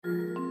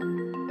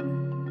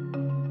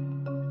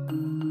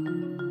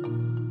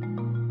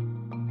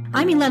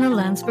I'm Elena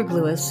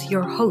Landsberg-Lewis,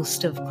 your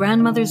host of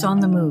Grandmothers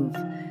on the Move,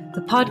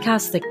 the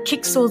podcast that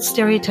kicks old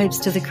stereotypes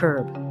to the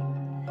curb.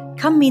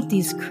 Come meet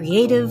these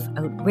creative,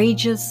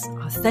 outrageous,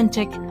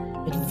 authentic,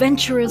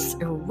 adventurous,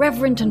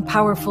 irreverent, and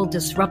powerful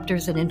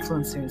disruptors and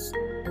influencers.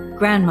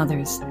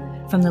 Grandmothers,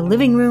 from the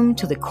living room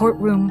to the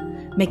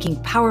courtroom,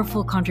 making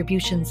powerful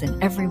contributions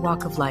in every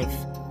walk of life.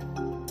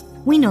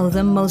 We know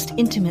them most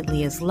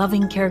intimately as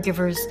loving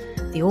caregivers,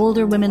 the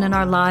older women in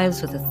our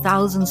lives with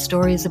 1,000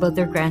 stories about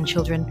their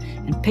grandchildren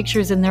and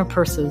pictures in their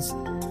purses.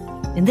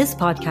 In this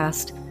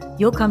podcast,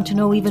 you'll come to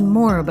know even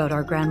more about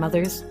our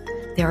grandmothers.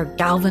 They are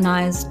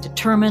galvanized,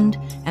 determined,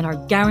 and are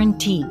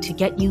guaranteed to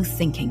get you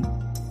thinking.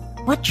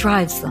 What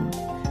drives them?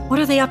 What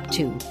are they up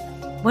to?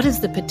 What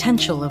is the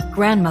potential of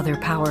grandmother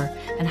power,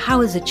 and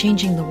how is it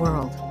changing the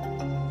world?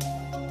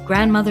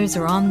 Grandmothers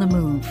are on the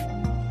move.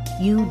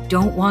 You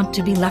don't want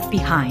to be left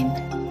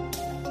behind.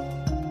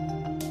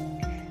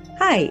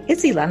 Hi,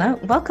 it's Elena.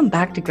 Welcome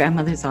back to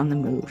Grandmothers on the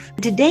Move.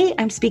 Today,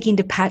 I'm speaking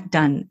to Pat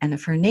Dunn, and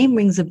if her name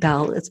rings a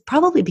bell, it's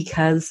probably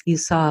because you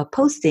saw a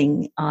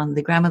posting on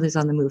the Grandmothers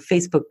on the Move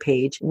Facebook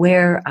page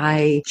where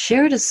I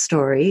shared a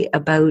story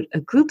about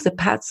a group that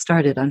Pat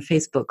started on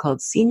Facebook called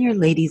Senior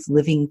Ladies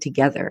Living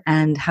Together,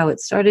 and how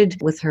it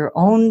started with her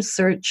own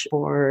search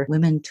for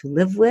women to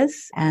live with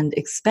and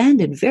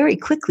expanded very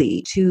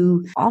quickly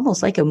to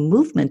almost like a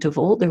movement of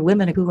older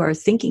women who are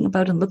thinking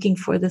about and looking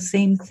for the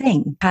same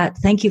thing. Pat,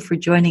 thank you for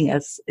joining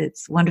us.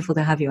 It's wonderful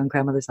to have you on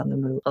Grandmothers on the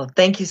Move. Oh,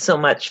 thank you so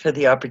much for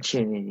the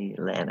opportunity,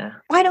 Lana.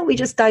 Why don't we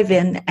just dive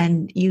in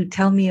and you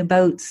tell me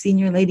about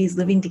Senior Ladies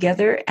Living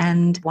Together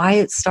and why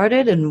it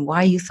started and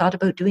why you thought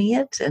about doing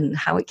it and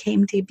how it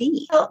came to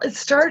be? Well, it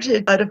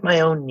started out of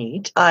my own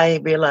need. I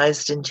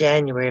realized in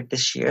January of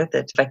this year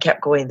that if I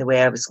kept going the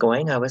way I was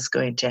going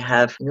to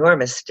have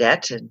enormous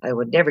debt and I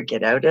would never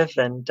get out of,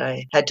 and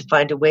I had to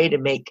find a way to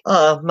make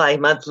my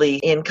monthly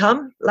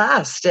income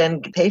last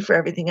and pay for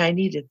everything I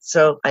needed.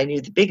 So I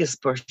knew the biggest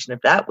portion of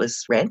that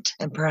was rent,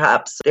 and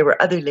perhaps there were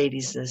other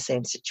ladies in the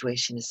same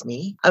situation as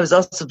me. I was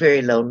also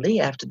very lonely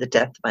after the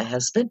death of my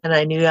husband, and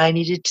I knew I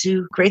needed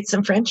to create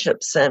some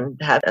friendships and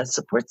have a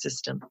support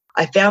system.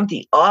 I found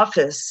the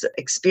office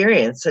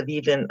experience of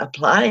even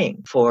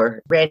applying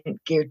for rent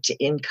geared to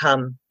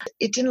income,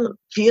 it didn't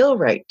feel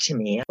right to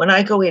me. When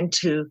I go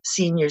into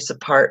seniors'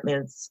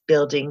 apartments,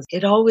 buildings,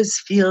 it always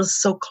feels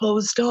so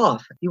closed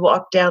off. You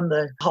walk down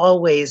the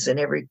hallways and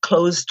every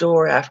closed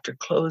door after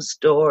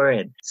closed door,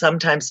 and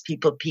sometimes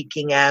people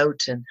peeking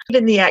out, and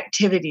even the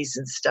activities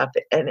and stuff.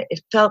 And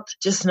it felt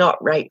just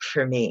not right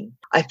for me.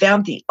 I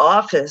found the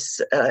office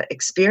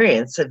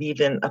experience of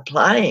even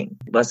applying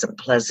wasn't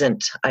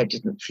pleasant. I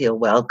didn't feel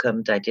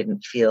welcomed. I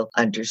didn't feel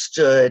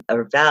understood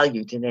or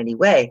valued in any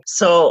way.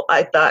 So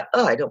I thought,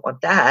 I don't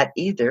want that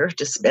either,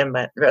 to spend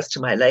the rest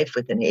of my life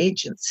with an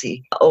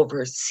agency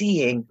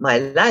overseeing my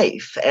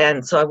life.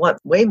 And so I want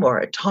way more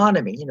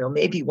autonomy.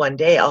 Maybe one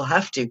day I'll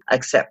have to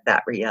accept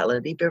that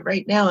reality, but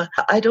right now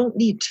I don't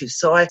need to.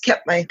 So I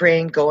kept my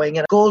brain going,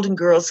 and Golden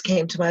Girls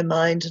came to my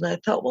mind, and I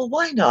thought, well,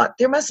 why not?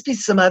 There must be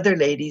some other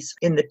ladies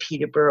in the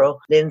Peterborough,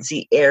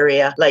 Lindsay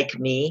area like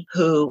me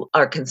who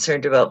are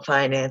concerned about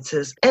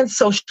finances and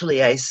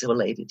socially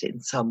isolated in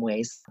some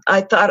ways.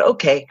 I thought,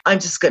 okay, I'm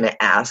just going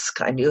to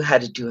ask. I knew how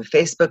to do a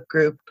Facebook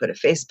group, put a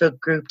Facebook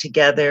group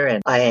together,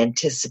 and I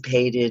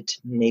anticipated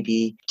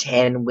maybe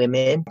 10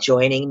 women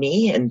joining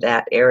me in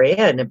that area.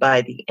 And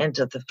by the end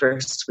of the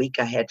first week,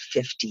 I had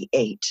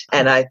 58.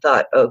 And I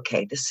thought,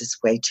 okay, this is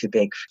way too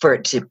big for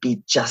it to be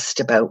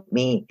just about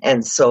me.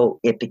 And so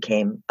it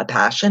became a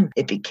passion.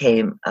 It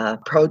became a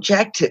project.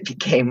 It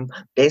became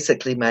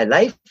basically my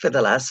life for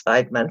the last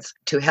 5 months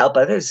to help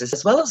others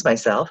as well as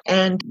myself.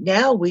 And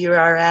now we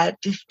are at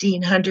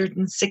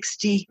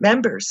 1,560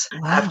 members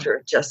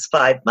after just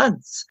 5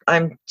 months.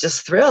 I'm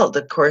just thrilled,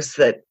 of course,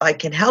 that I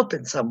can help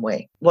in some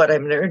way. What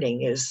I'm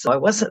learning is I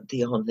wasn't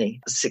the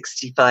only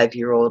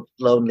 65-year-old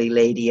lonely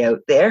lady out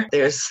there.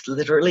 There's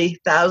literally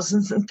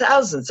thousands and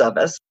thousands of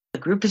us. The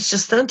group is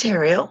just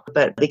Ontario,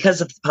 but because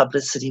of the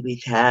publicity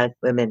we've had,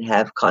 women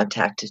have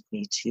contacted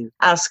me to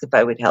ask if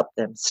I would help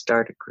them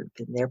start a group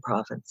in their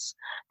province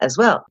as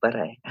well. But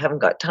I haven't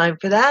got time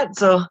for that,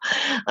 so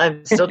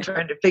I'm still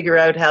trying to figure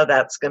out how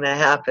that's going to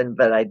happen,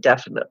 but I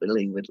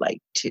definitely would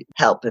like to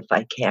help if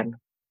I can.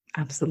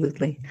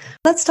 Absolutely.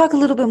 Let's talk a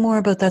little bit more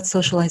about that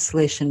social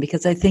isolation,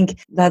 because I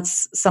think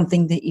that's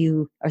something that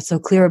you are so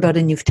clear about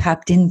and you've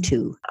tapped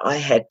into. I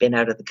had been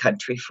out of the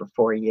country for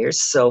 4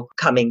 years, so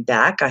coming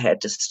back, I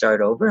had to start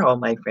over. All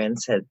my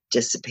friends had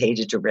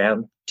dissipated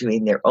around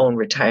doing their own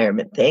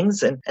retirement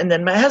things. And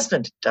then my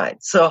husband died.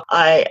 So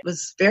I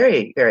was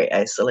very, very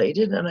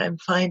isolated, and I'm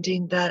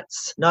finding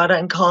that's not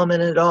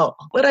uncommon at all.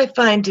 What I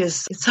find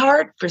is it's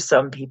hard for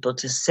some people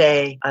to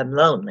say I'm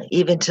lonely,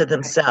 even to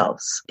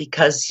themselves,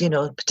 because,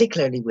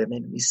 particularly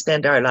women, we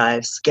spend our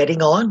lives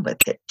getting on with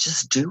it,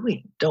 just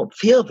doing. Don't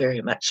feel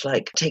very much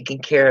like taking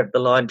care of the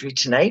laundry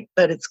tonight,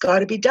 but it's got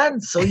to be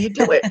done. So you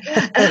do it.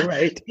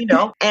 Right.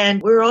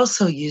 And we're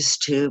also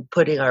used to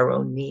putting our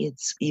own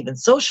needs, even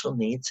social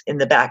needs, in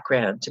the back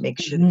background to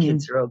make sure the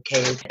kids are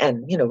okay.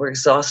 And, we're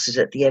exhausted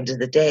at the end of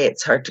the day.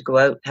 It's hard to go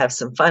out and have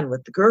some fun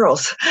with the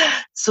girls.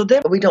 So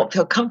then we don't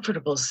feel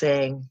comfortable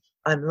saying,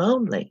 I'm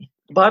lonely.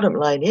 Bottom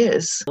line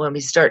is, when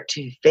we start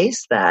to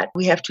face that,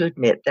 we have to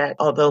admit that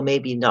although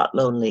maybe not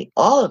lonely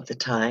all of the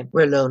time,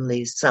 we're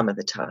lonely some of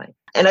the time.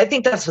 And I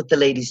think that's what the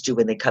ladies do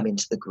when they come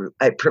into the group.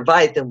 I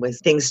provide them with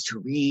things to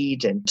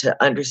read and to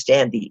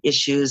understand the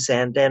issues,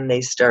 and then they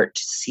start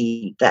to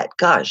see that,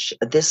 gosh,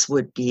 this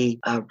would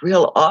be a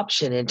real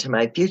option into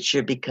my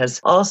future,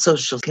 because all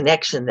social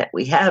connection that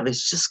we have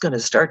is just going to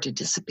start to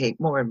dissipate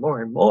more and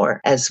more and more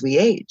as we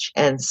age.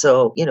 And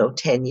so,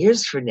 10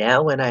 years from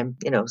now, when I'm,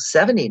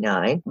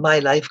 79, my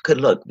life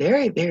could look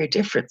very, very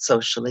different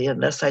socially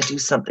unless I do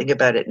something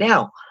about it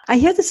now. I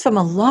hear this from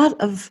a lot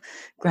of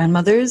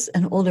grandmothers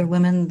and older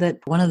women, that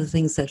one of the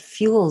things that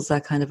fuels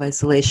that kind of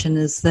isolation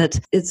is that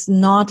it's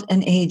not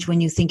an age when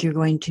you think you're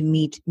going to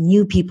meet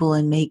new people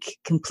and make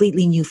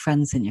completely new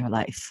friends in your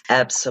life.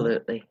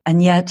 Absolutely.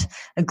 And yet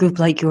a group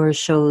like yours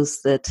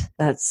shows that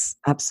that's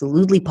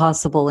absolutely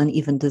possible and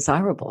even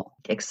desirable.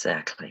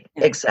 Exactly.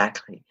 Yeah.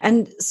 Exactly.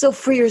 And so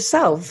for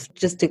yourself,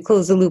 just to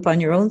close the loop on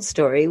your own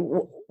story,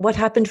 what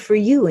happened for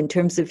you in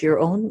terms of your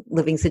own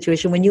living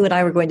situation? When you and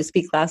I were going to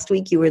speak last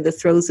week, you were in the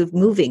throes of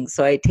moving.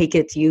 So I take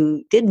it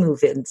you did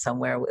move in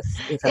somewhere with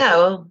Yeah,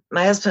 well,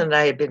 my husband and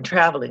I had been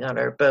traveling on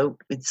our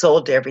boat. We'd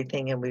sold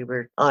everything and we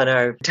were on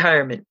our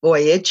retirement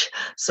voyage,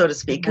 so to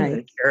speak, in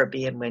the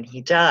Caribbean when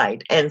he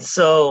died. And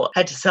so I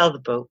had to sell the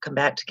boat, come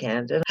back to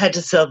Canada. I had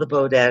to sell the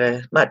boat at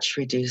a much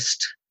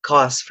reduced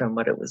cost from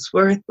what it was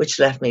worth, which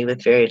left me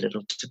with very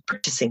little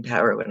purchasing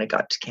power when I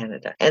got to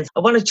Canada. And I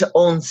wanted to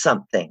own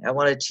something. I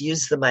wanted to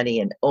use the money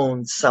and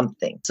own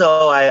something.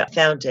 So I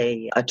found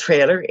a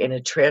trailer in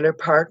a trailer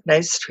park,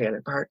 nice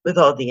trailer park with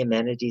all the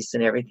amenities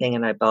and everything.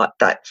 And I bought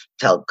that.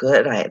 Felt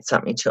good. I had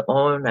something to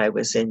own. I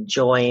was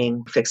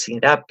enjoying fixing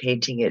it up,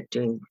 painting it,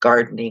 doing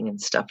gardening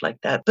and stuff like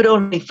that. But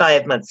only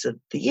 5 months of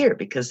the year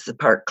because the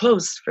park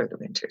closed for the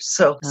winter.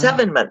 So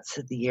 7 months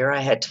of the year I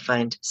had to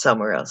find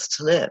somewhere else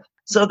to live.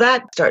 So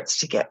that starts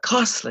to get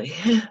costly.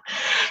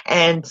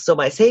 And so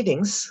my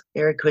savings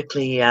very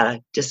quickly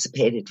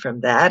dissipated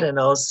from that. And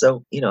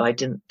also, I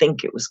didn't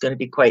think it was going to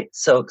be quite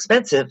so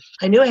expensive.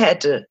 I knew I had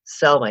to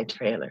sell my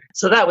trailer.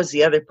 So that was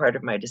the other part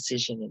of my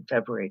decision in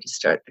February to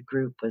start the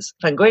group was,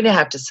 if I'm going to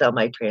have to sell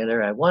my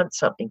trailer, I want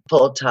something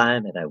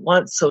full-time and I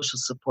want social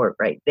support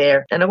right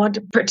there. And I want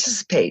to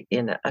participate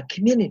in a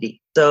community.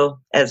 So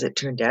as it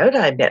turned out,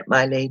 I met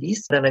my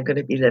ladies that I'm going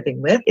to be living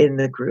with in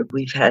the group.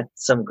 We've had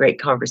some great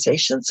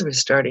conversations. We're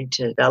starting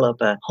to develop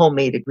a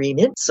homemade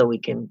agreement so we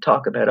can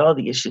talk about all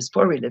the issues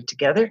before we live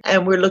together.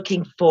 And we're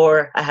looking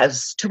for a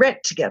house to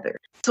rent together.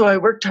 So I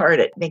worked hard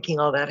at making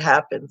all that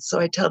happen. So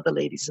I tell the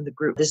ladies in the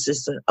group, this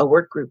is a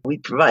work group. We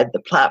provide the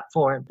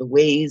platform, the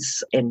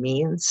ways and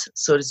means,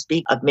 so to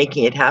speak, of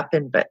making it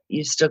happen. But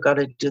you still got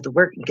to do the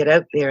work and get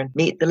out there and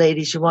meet the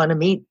ladies you want to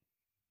meet.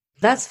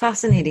 That's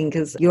fascinating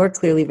because you're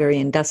clearly very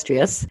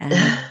industrious and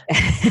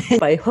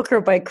by hook or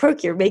by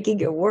crook, you're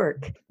making it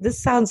work.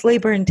 This sounds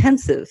labor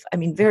intensive. I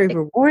mean, very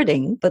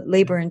rewarding, but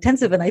labor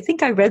intensive. And I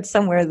think I read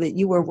somewhere that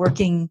you were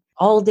working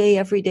all day,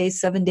 every day,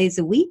 7 days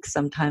a week,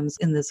 sometimes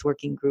in this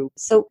working group.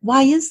 So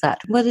why is that?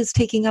 What is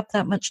taking up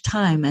that much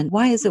time and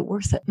why is it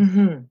worth it?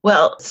 Mm-hmm.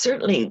 Well,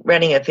 certainly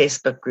running a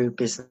Facebook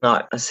group is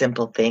not a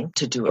simple thing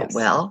to do it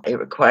well. It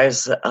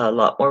requires a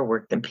lot more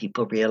work than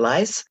people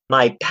realize.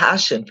 My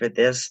passion for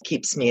this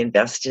keeps me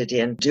invested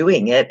in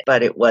doing it,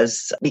 but it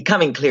was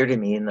becoming clear to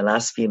me in the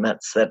last few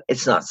months that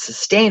it's not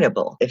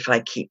sustainable if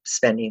I keep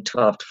spending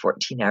 12 to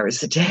 14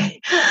 hours a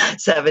day,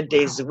 7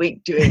 days a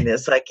week doing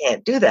this. I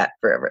can't do that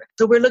forever.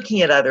 So we're looking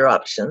at other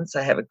options.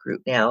 I have a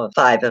group now of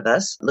 5 of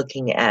us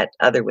looking at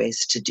other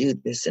ways to do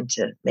this and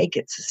to make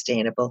it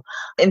sustainable.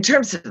 In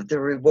terms of the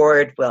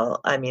reward,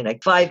 well, I mean,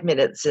 like 5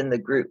 minutes in the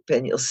group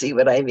and you'll see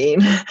what I mean.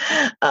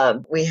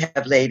 We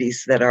have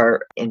ladies that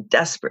are in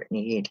desperate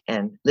need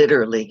and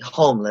literally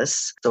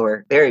homeless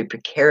or very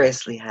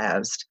precariously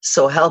housed.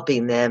 So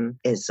helping them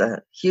is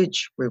a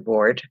huge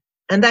reward.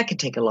 And that can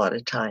take a lot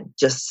of time.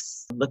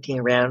 Just looking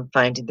around,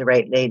 finding the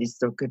right ladies,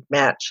 the good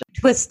match.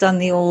 Twist on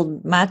the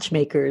old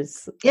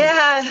matchmakers.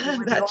 Yeah.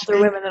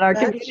 Older women in our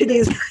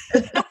communities.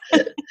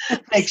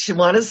 Makes you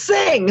want to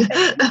sing.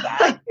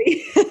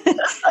 Exactly.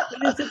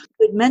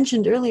 You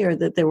mentioned earlier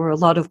that there were a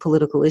lot of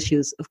political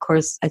issues. Of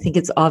course, I think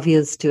it's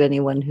obvious to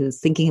anyone who's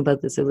thinking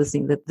about this or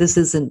listening that this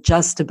isn't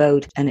just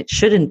about, and it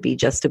shouldn't be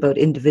just about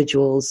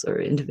individuals or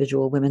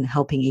individual women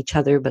helping each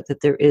other, but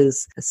that there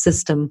is a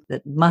system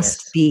that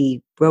must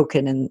be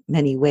broken in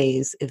many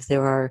ways if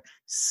there are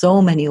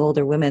so many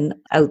older women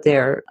out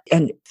there.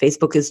 And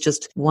Facebook is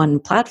just one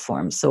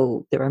platform.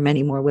 So there are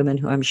many more women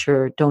who I'm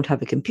sure don't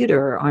have a computer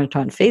or aren't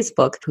on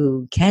Facebook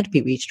who can't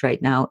be reached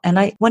right now. And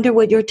I wonder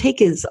what your take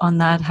is on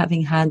that,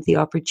 having had the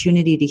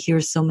opportunity to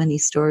hear so many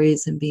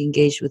stories and be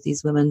engaged with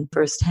these women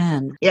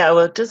firsthand. Yeah,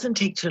 well, it doesn't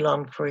take too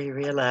long before you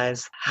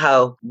realize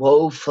how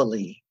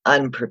woefully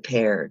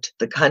unprepared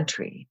the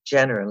country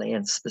generally,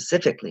 and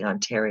specifically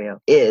Ontario,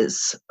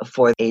 is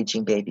for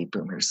aging baby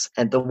boomers.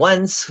 And the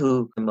ones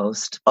who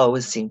most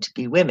always seem to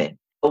be women.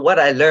 But what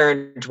I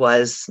learned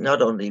was not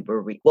only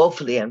were we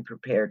woefully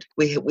unprepared,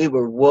 we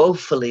were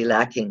woefully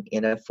lacking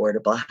in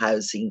affordable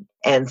housing.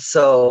 And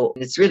so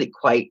it's really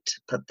quite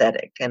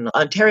pathetic. And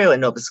Ontario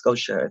and Nova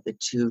Scotia are the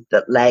two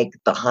that lag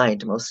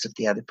behind most of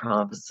the other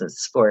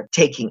provinces for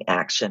taking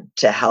action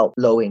to help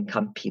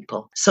low-income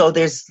people. So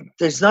there's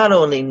not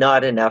only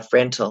not enough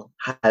rental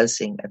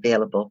housing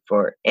available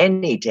for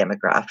any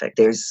demographic,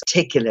 there's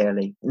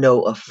particularly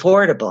no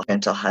affordable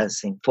rental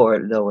housing for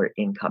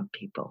lower-income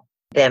people.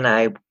 Then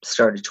I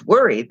started to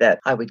worry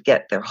that I would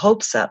get their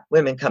hopes up.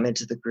 Women come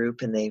into the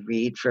group and they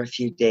read for a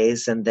few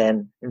days and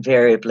then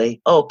invariably,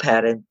 "Oh,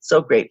 Pat, I'm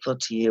so grateful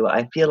to you.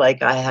 I feel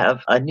like I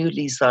have a new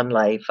lease on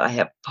life. I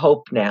have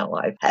hope now.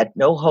 I've had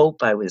no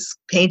hope. I was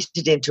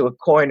painted into a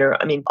corner."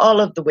 I mean, all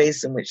of the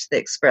ways in which they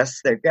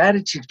express their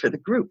gratitude for the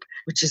group,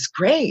 which is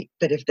great.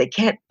 But if they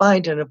can't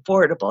find an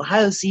affordable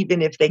house,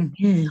 even if they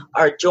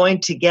are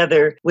joined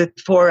together with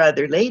 4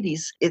 other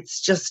ladies, it's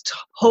just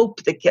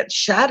hope that gets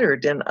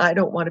shattered. And I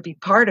don't want to be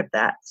part of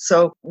that.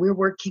 So we're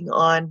working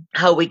on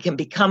how we can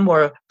become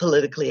more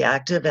politically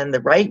active, and the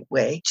right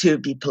way to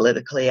be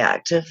politically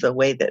active, the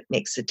way that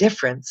makes a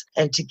difference,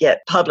 and to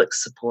get public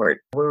support.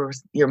 We're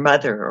your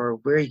mother, or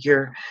we're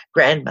your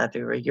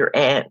grandmother, or your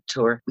aunt,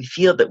 or we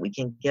feel that we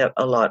can get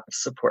a lot of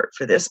support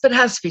for this, but it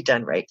has to be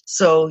done right.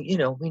 So,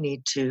 we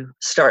need to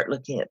start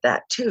looking at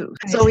that too.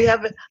 Right. So we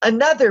have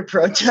another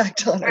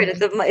project on right.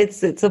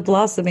 It's a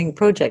blossoming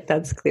project.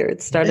 That's clear.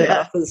 It started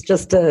off as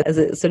just as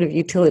a sort of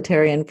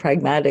utilitarian,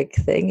 pragmatic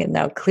thing, and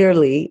now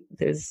clearly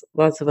there's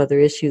lots of other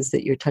issues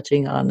that you're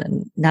touching on,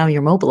 and now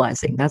you're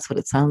mobilizing. That's what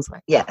it sounds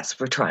like. Yes,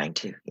 we're trying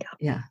to.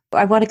 Yeah.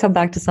 I want to come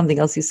back to something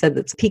else you said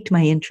that's piqued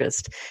my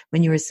interest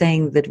when you were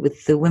saying that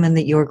with the women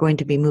that you're going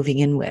to be moving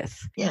in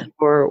with,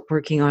 you're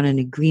working on an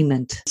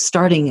agreement,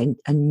 starting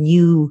a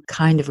new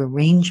kind of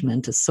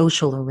arrangement, a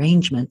social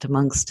arrangement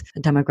amongst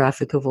a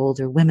demographic of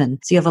older women.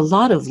 So you have a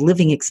lot of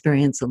living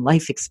experience and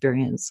life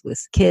experience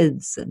with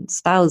kids and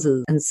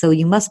spouses, and so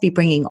you must be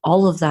bringing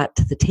all of that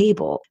to the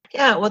table.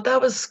 Yeah, well,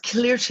 that was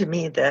clear to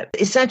me that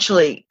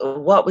essentially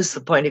what was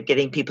the point of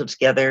getting people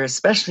together,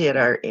 especially at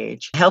our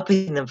age,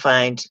 helping them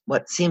find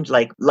what seemed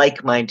like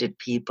like-minded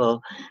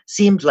people,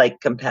 seemed like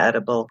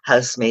compatible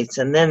housemates,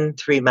 and then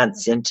 3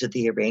 months into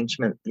the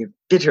arrangement, you're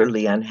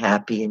bitterly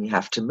unhappy and you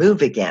have to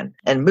move again.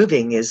 And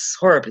moving is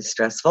horribly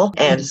stressful,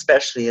 and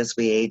especially as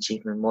we age,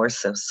 even more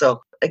so.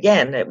 So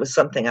again, it was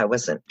something I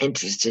wasn't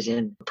interested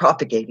in,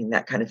 propagating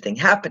that kind of thing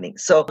happening.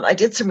 So I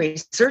did some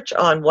research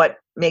on what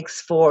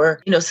makes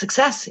for,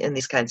 success in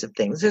these kinds of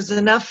things. There's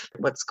enough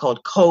what's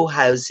called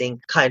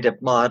co-housing kind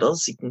of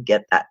models you can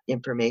get that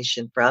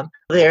information from.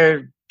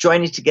 They're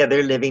joining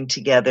together, living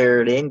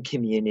together in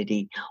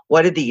community.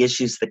 What are the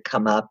issues that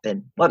come up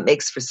and what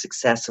makes for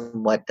success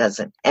and what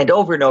doesn't? And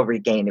over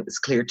again, it was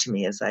clear to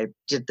me as I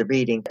did the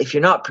reading, if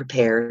you're not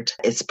prepared,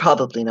 it's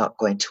probably not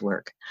going to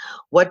work.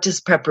 What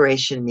does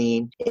preparation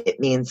mean? It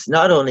means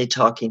not only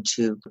talking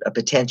to a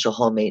potential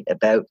homemate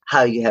about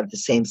how you have the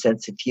same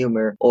sense of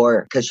humor,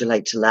 or because you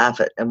like to laugh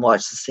at and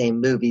watch the same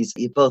movies,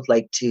 you both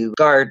like to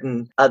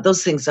garden.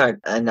 Those things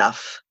aren't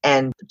enough.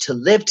 And to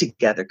live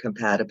together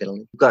compatibly,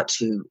 you've got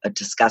to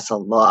discuss a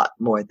lot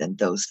more than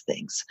those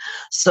things.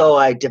 So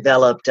I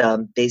developed,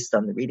 based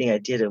on the reading I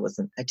did,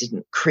 I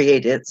didn't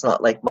create it. It's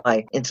not like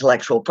my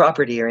intellectual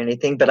property or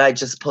anything, but I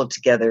just pulled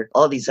together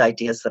all these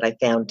ideas that I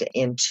found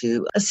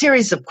into a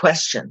series of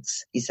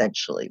questions,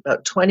 essentially,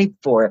 about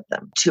 24 of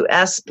them, to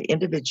ask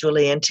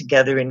individually and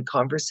together in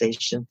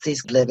conversation,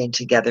 these living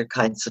together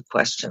kinds of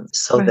questions,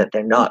 so that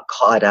they're not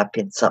caught up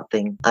in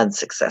something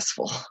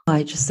unsuccessful.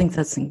 I just think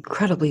that's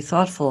incredibly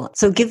thoughtful.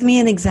 So give me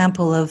an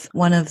example of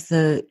one of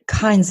the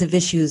kinds of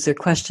issues or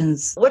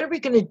questions. What are we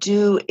going to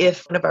do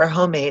if one of our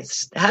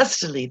homemates has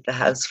to leave the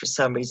house for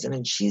some reason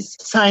and she's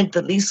signed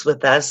the lease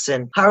with us?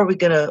 And how are we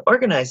going to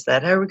organize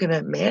that? How are we going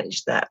to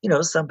manage that?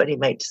 Somebody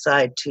might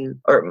decide to,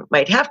 or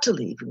might have to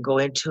leave and go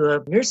into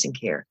a nursing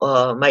care,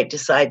 or might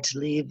decide to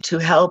leave to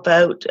help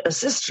out a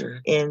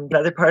sister in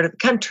another part of the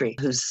country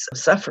who's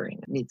suffering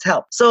and needs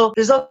help. So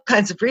there's all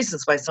kinds of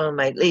reasons why someone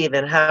might leave,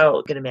 and how are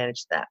we going to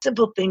manage that?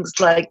 Simple things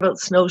like about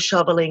snow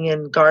shoveling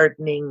and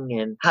gardening,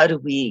 and how do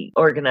we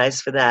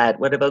organize for that?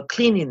 What about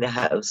cleaning the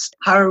house?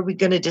 How are we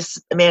going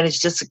to manage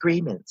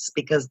disagreements?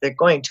 Because they're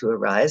going to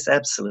arise,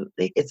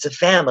 absolutely. It's a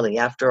family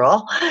after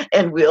all,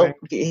 and we'll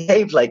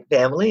behave like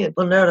family, and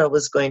we're not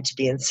always going to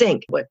be in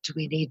sync. What do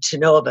we need to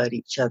know about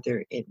each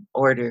other in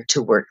order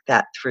to work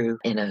that through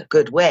in a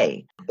good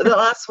way? The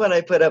last one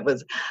I put up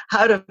was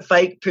how to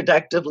fight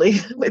productively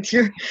with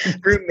your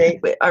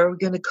roommate. Are we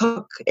going to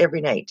cook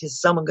every night? Is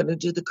someone going to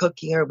do the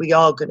cooking? Or are we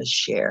all going to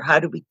share? How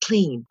do we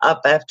clean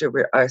up after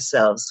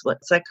ourselves?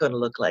 What's that going to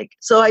look like?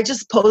 So I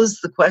just pose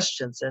the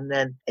questions, and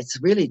then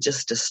it's really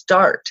just a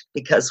start,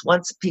 because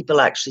once people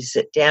actually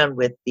sit down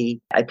with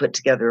I put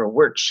together a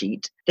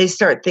worksheet, they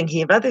start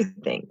thinking of other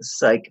things.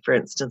 Like, for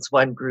instance,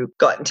 one group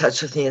got in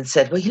touch with me and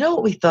said, well,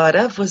 what we thought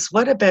of was,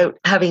 what about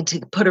having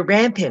to put a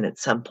ramp in at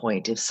some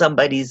point? If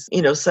somebody's,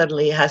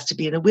 suddenly has to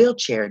be in a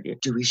wheelchair,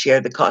 do we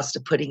share the cost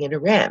of putting in a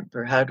ramp,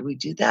 or how do we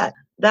do that?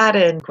 That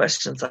and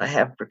questions I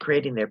have for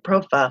creating their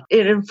profile.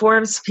 It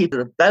informs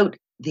people about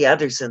the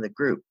others in the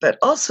group, but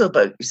also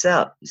about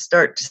yourself. You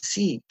start to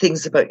see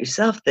things about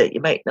yourself that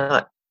you might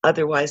not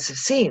otherwise have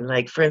seen.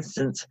 Like, for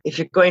instance, if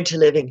you're going to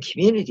live in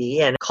community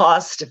and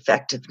cost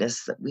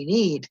effectiveness that we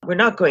need, we're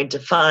not going to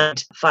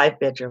find a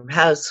 5-bedroom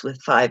house with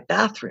 5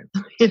 bathrooms,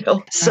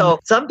 So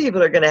some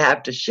people are going to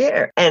have to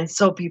share. And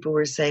so people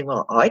were saying,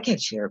 well, I can't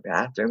share a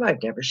bathroom.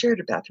 I've never shared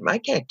a bathroom. I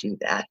can't do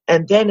that.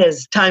 And then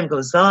as time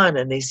goes on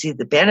and they see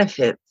the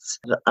benefits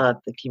of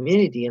the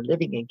community and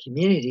living in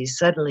communities,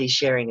 suddenly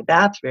sharing a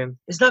bathroom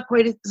is not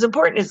quite as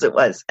important as it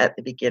was at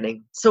the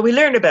beginning. So we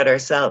learn about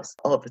ourselves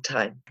all the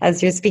time.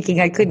 As you're speaking,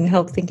 I couldn't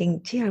help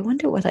thinking, gee, I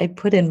wonder what I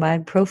put in my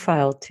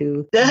profile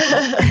to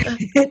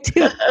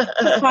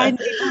find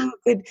people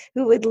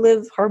who would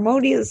live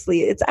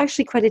harmoniously. It's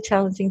actually quite a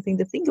challenging thing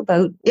to think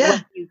about. Yeah.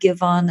 What you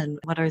give on and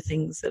what are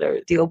things that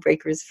are deal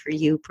breakers for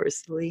you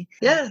personally.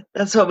 Yeah,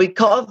 that's what we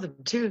call them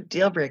too,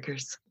 deal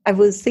breakers. I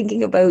was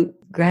thinking about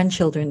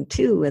grandchildren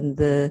too, and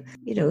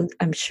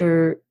I'm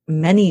sure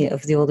many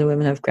of the older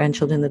women have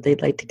grandchildren that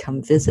they'd like to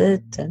come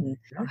visit. And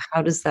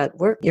how does that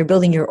work? You're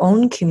building your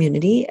own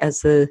community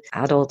as an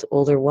adult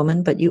older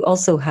woman, but you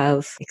also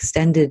have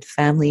extended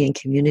family and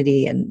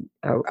community and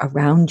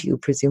around you,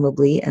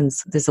 presumably. And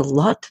so there's a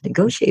lot to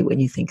negotiate when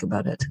you think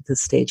about it at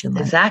this stage in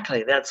life.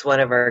 Exactly. That's one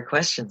of our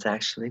questions,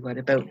 actually. What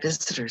about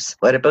visitors?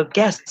 What about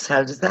guests?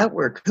 How does that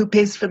work? Who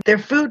pays for their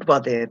food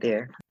while they're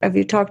there? Have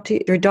you talked to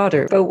your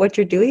daughter about what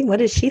you're doing? What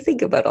does she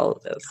think about all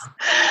of this?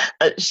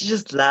 She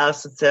just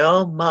laughs and says,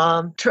 oh,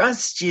 Mom,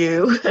 trust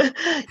you.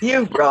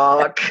 You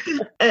rock.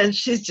 And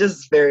she's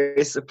just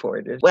very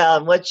supportive. Well,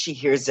 and what she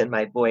hears in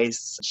my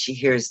voice, she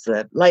hears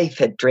the life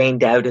had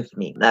drained out of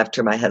me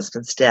after my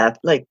husband's death.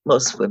 Like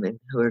most women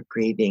who are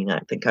grieving, I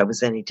think I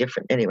was any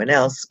different than anyone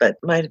else, but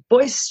my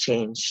voice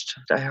changed.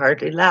 I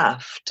hardly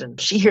laughed.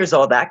 And she hears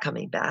all that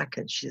coming back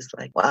and she's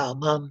like, wow,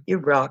 Mom, you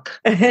rock.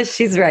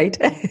 She's right.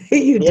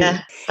 You do.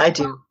 Yeah, I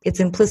do. It's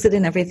implicit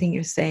in everything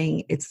you're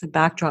saying. It's the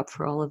backdrop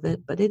for all of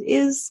it, but it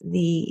is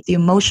the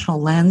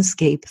emotional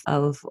landscape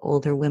of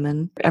older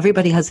women.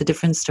 Everybody has a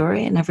different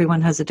story and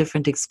everyone has a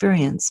different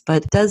experience,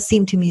 but it does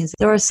seem to me as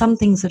there are some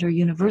things that are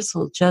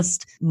universal,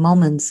 just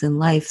moments in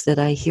life that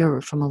I hear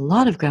from a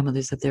lot of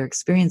grandmothers that they're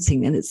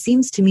experiencing. And it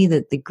seems to me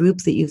that the group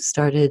that you've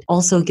started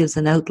also gives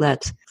an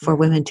outlet for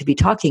women to be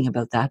talking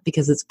about that,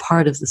 because it's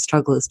part of the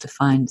struggle is to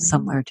find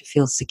somewhere to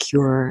feel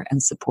secure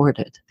and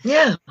supported.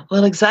 Yeah,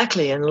 well,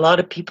 exactly. And a lot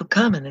of people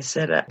come and they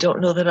said, I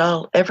don't know that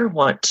I'll ever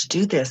want to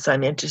do this.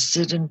 I'm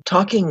interested in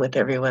talking with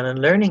everyone and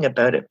learning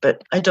about it,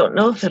 but I don't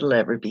know if it'll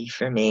ever be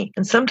for me.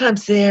 And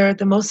sometimes they're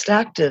the most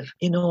active,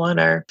 on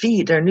our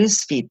feed, our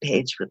newsfeed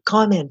page, with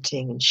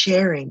commenting and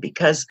sharing,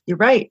 because you're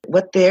right,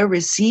 what they're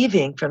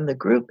receiving from the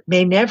group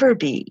may never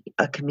be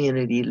a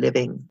community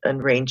living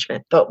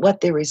arrangement, but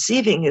what they're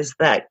receiving is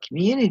that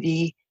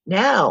community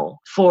now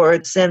for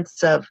a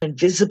sense of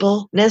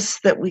invisibleness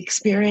that we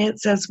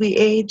experience as we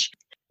age,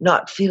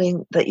 not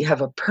feeling that you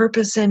have a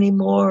purpose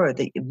anymore or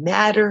that you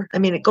matter. I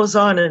mean, it goes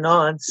on and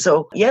on.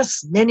 So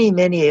yes, many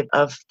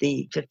of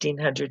the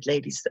 1,500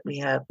 ladies that we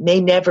have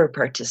may never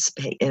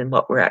participate in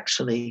what we're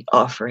actually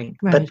offering,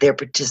 right, but they're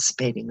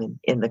participating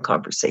in the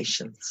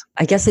conversations.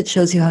 I guess it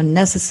shows you how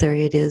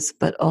necessary it is,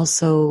 but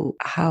also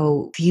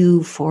how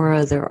few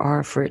fora there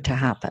are for it to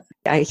happen.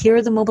 I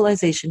hear the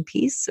mobilization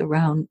piece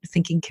around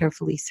thinking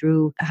carefully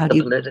through how do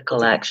you...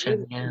 Political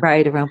action, yeah.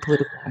 Right, around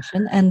political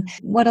action. And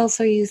what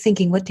else are you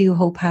thinking? What do you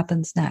hope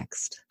happens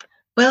next?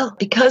 Well,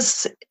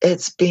 because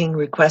it's being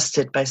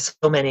requested by so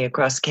many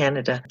across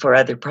Canada for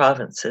other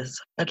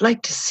provinces, I'd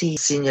like to see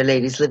senior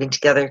ladies living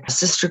together,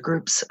 sister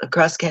groups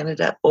across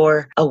Canada,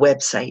 or a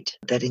website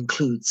that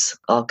includes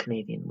all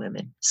Canadian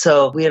women.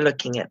 So we're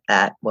looking at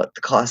that, what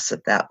the costs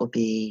of that will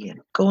be, and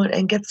go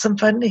and get some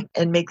funding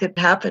and make it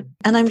happen.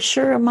 And I'm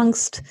sure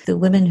amongst the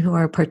women who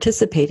are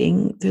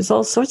participating, there's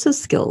all sorts of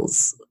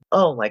skills.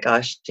 Oh my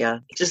gosh, yeah.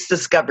 Just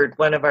discovered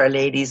one of our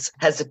ladies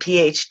has a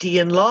PhD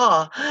in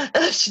law.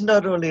 She's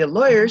not only a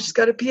lawyer, she's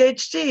got a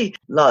PhD.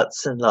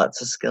 Lots and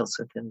lots of skills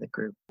within the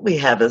group. We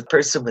have a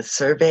person with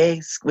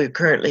surveys. We're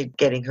currently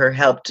getting her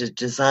help to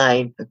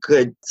design a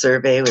good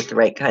survey with the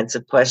right kinds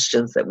of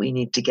questions that we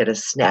need to get a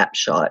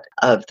snapshot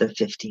of the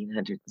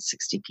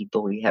 1,560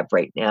 people we have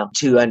right now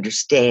to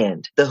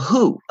understand the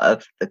who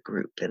of the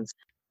group. And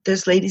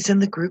there's ladies in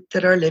the group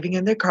that are living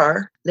in their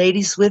car,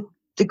 ladies with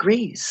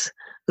degrees,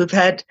 who've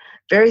had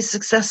very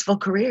successful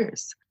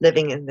careers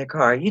living in their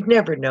car. You'd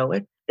never know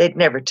it. They'd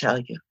never tell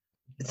you.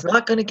 It's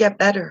not going to get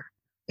better.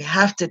 We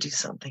have to do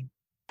something.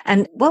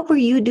 And what were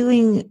you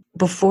doing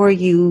before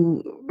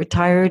you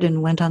retired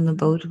and went on the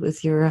boat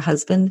with your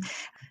husband?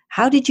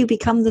 How did you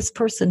become this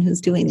person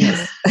who's doing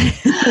this?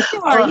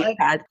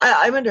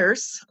 I'm a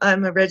nurse.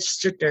 I'm a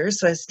registered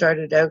nurse. I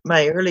started out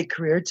my early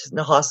career in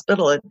the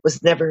hospital and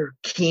was never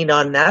keen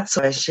on that.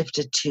 So I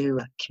shifted to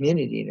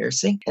community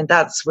nursing. And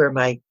that's where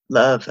my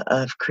love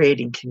of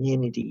creating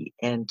community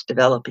and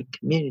developing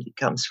community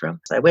comes from.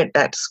 So I went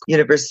back to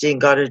university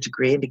and got a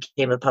degree and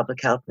became a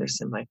public health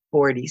nurse in my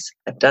 40s.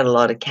 I've done a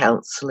lot of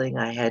counseling.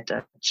 I had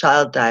a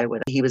child die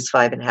when he was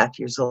 5.5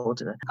 years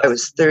old and I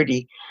was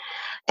 30.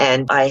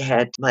 And I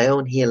had my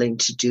own healing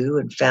to do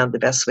and found the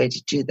best way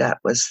to do that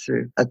was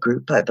through a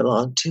group I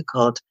belonged to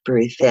called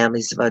Bereaved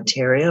Families of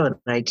Ontario. And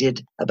I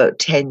did about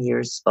 10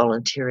 years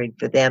volunteering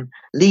for them,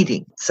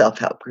 leading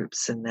self-help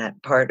groups in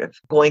that part of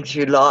going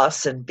through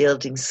loss and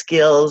building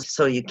skills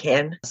so you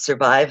can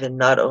survive and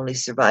not only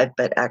survive,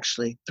 but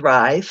actually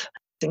thrive.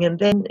 And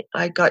then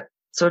I got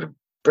sort of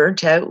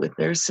burnt out with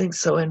nursing.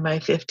 So in my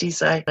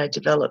 50s, I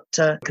developed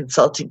a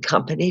consulting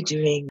company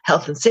doing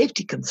health and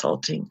safety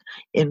consulting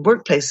in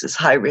workplaces,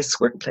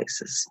 high-risk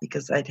workplaces,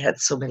 because I'd had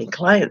so many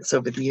clients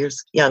over the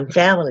years, young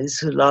families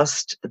who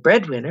lost the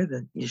breadwinner,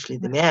 usually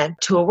the man,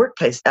 to a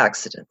workplace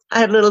accident. I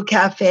had a little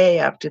cafe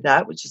after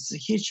that, which is a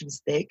huge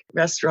mistake.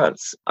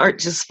 Restaurants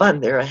aren't just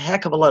fun. They're a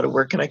heck of a lot of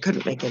work, and I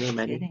couldn't make any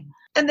money.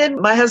 And then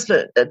my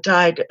husband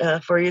died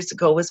 4 years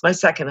ago, was my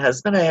second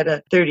husband. I had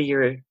a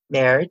 30-year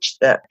marriage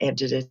that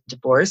ended in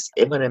divorce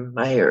when in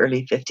my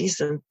early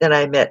 50s. And then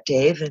I met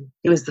Dave, and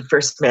he was the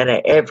first man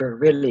I ever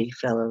really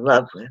fell in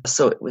love with.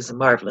 So it was a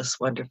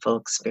marvelous, wonderful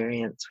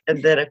experience.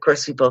 And then, of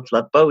course, we both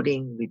love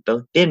boating. We've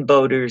both been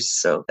boaters.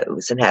 So it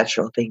was a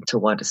natural thing to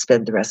want to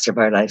spend the rest of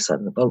our lives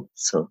on the boat.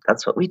 So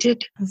that's what we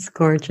did. That's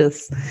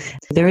gorgeous.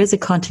 There is a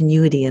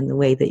continuity in the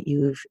way that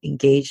you've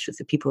engaged with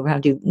the people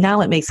around you.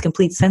 Now it makes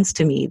complete sense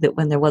to me that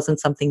when there wasn't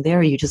something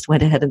there, you just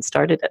went ahead and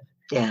started it.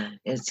 Yeah,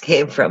 it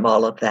came from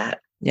all of that.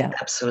 Yeah,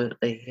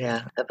 absolutely.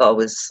 Yeah. I've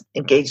always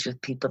engaged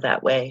with people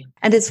that way.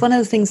 And it's one of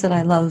the things that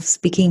I love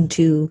speaking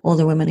to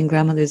older women and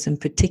grandmothers in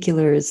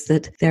particular is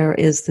that there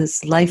is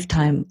this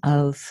lifetime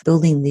of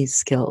building these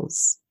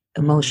skills.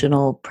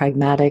 Emotional,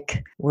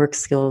 pragmatic work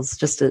skills,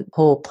 just a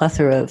whole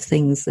plethora of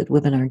things that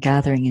women are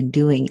gathering and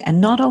doing and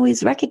not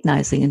always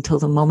recognizing until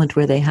the moment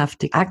where they have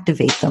to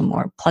activate them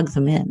or plug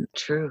them in.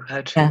 True,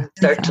 how true. Yeah,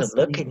 start to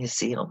look and you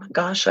see, oh my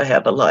gosh, I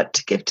have a lot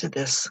to give to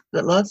this.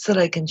 Lots that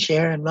I can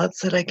share and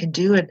lots that I can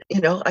do. And,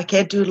 I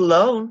can't do it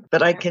alone,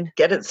 but I can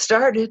get it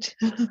started.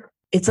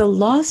 It's a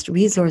lost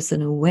resource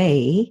in a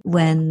way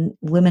when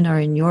women are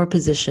in your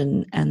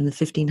position and the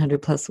 1,500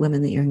 plus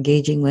women that you're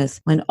engaging with,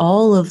 when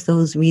all of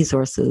those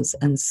resources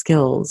and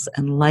skills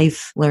and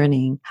life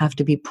learning have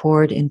to be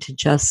poured into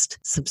just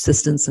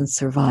subsistence and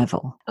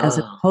survival, as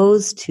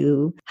opposed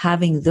to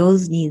having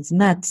those needs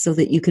met so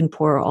that you can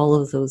pour all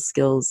of those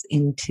skills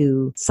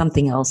into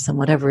something else and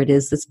whatever it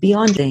is that's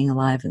beyond staying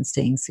alive and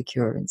staying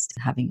secure and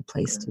having a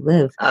place to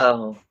live.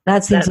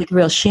 That seems like a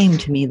real shame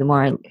to me the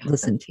more I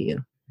listen to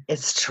you.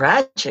 It's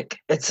tragic.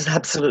 It's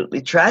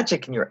absolutely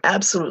tragic. And you're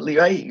absolutely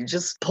right. You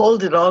just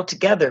pulled it all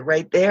together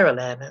right there,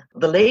 Alana.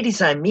 The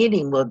ladies I'm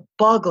meeting will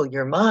boggle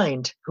your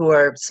mind who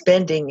are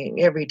spending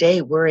every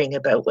day worrying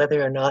about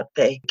whether or not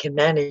they can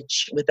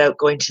manage without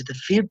going to the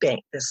food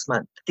bank this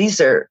month. These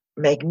are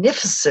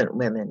magnificent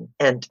women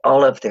and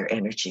all of their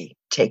energy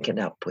taken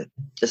up with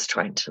just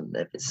trying to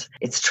live.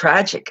 It's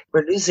tragic.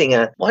 We're losing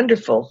a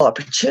wonderful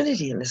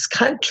opportunity in this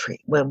country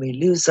when we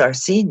lose our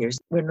seniors.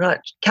 We're not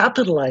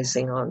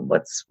capitalizing on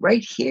what's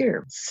right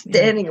here,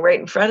 standing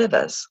right in front of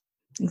us.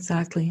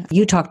 Exactly.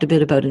 You talked a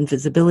bit about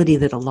invisibility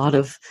that a lot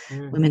of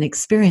women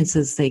experience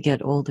as they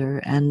get older,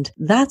 and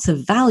that's a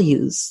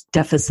values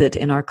deficit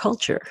in our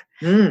culture.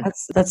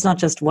 That's not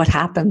just what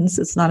happens.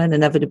 It's not an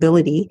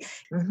inevitability.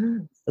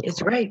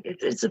 It's right.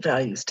 It's a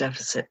values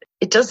deficit.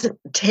 It doesn't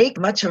take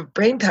much of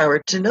brain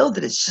power to know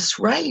that it's just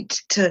right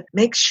to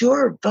make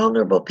sure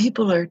vulnerable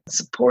people are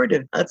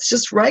supported. It's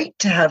just right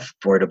to have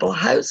affordable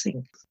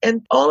housing.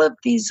 And all of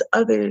these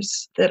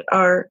others that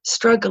are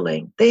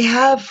struggling, they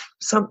have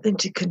something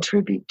to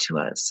contribute to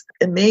us.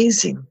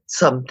 Amazing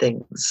some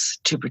things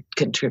to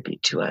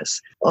contribute to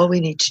us. All we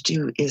need to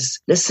do is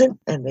listen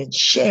and then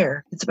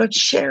share. It's about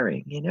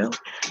sharing,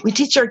 We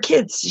teach our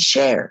kids to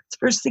share. It's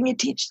the first thing you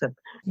teach them.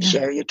 Yeah.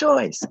 Share your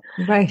toys.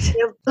 Right.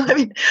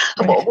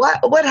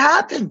 What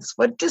happens?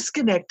 What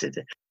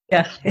disconnected?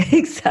 Yeah,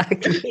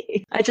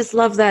 exactly. I just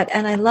love that.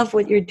 And I love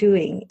what you're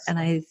doing. And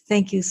I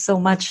thank you so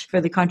much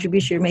for the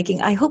contribution you're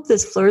making. I hope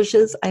this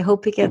flourishes. I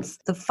hope it gets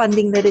the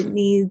funding that it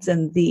needs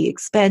and the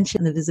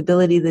expansion, the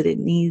visibility that it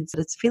needs.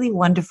 It's really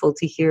wonderful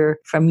to hear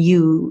from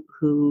you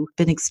who've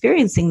been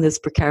experiencing this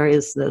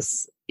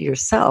precariousness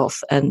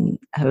yourself and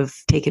have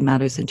taken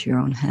matters into your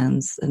own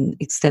hands and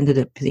extended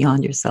it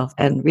beyond yourself,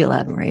 and real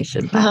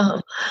admiration.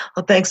 Well,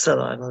 thanks a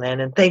lot,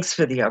 Alana, and thanks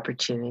for the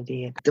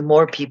opportunity. The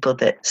more people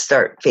that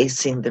start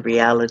facing the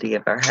reality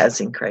of our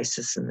housing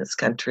crisis in this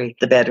country,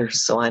 the better.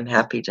 So I'm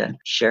happy to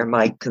share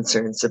my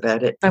concerns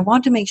about it. I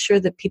want to make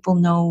sure that people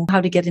know how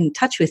to get in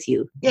touch with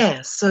you.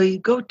 Yeah, so you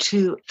go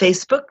to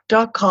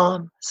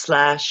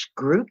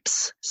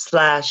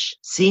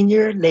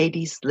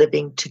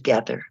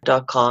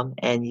facebook.com/groups/seniorladieslivingtogether.com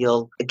and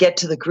you'll get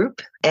to the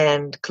group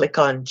and click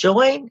on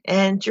join,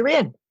 and you're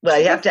in. Well,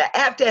 you have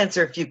to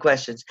answer a few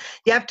questions.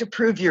 You have to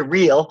prove you're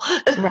real.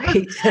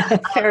 Right.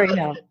 Fair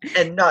enough.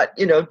 And not,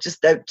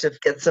 just out to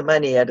get some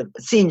money out of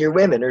senior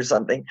women or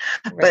something.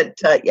 Right.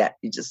 But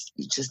you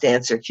just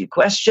answer a few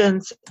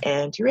questions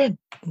and you're in.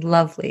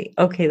 Lovely.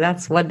 Okay,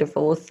 that's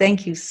wonderful. Well,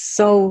 thank you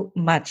so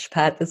much,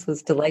 Pat. This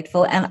was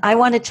delightful. And I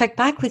want to check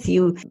back with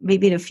you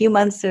maybe in a few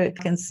months so I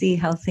can see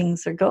how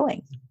things are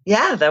going.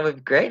 Yeah, that would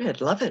be great.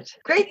 I'd love it.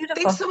 Great.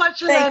 Beautiful. Thanks so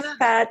much, Ilana. Thanks,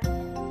 Pat.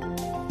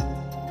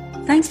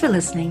 Thanks for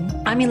listening.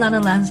 I'm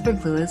Ilana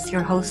Landsberg-Lewis,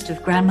 your host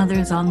of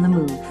Grandmothers on the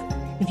Move.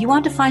 If you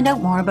want to find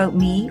out more about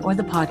me or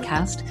the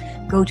podcast,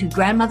 go to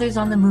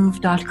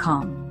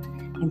grandmothersonthemove.com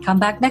and come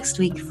back next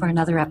week for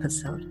another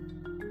episode.